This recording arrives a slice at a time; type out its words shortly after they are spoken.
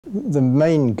The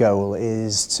main goal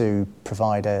is to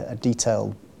provide a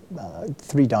detailed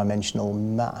three-dimensional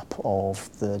map of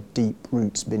the deep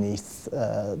roots beneath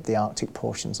the Arctic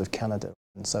portions of Canada.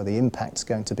 And so the impact's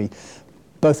going to be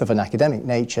both of an academic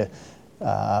nature,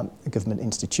 government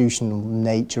institutional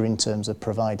nature in terms of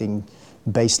providing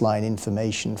baseline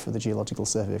information for the Geological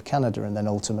Survey of Canada, and then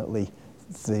ultimately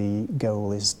the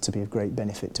goal is to be of great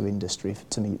benefit to industry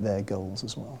to meet their goals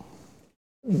as well.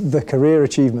 The career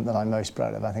achievement that I'm most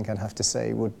proud of, I think I'd have to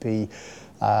say, would be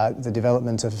the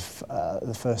development of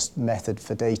the first method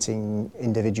for dating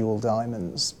individual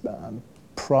diamonds.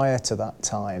 Prior to that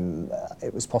time,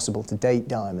 it was possible to date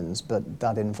diamonds, but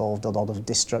that involved a lot of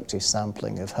destructive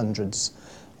sampling of hundreds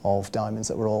of diamonds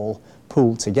that were all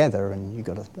pooled together, and you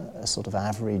got a sort of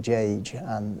average age.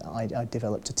 And I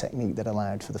developed a technique that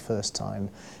allowed for the first time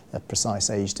a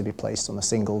precise age to be placed on a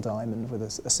single diamond with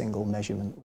a single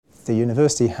measurement. The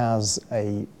university has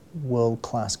a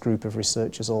world-class group of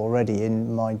researchers already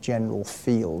in my general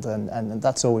field, and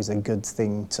that's always a good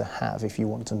thing to have if you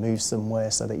want to move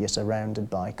somewhere, so that you're surrounded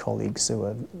by colleagues who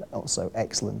are also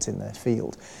excellent in their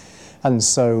field. And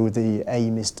so the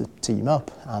aim is to team up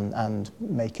and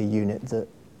make a unit that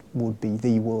would be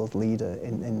the world leader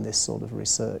in this sort of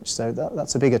research. So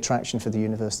that's a big attraction for the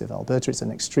University of Alberta. It's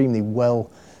an extremely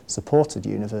well-supported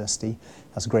university,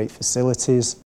 has great facilities.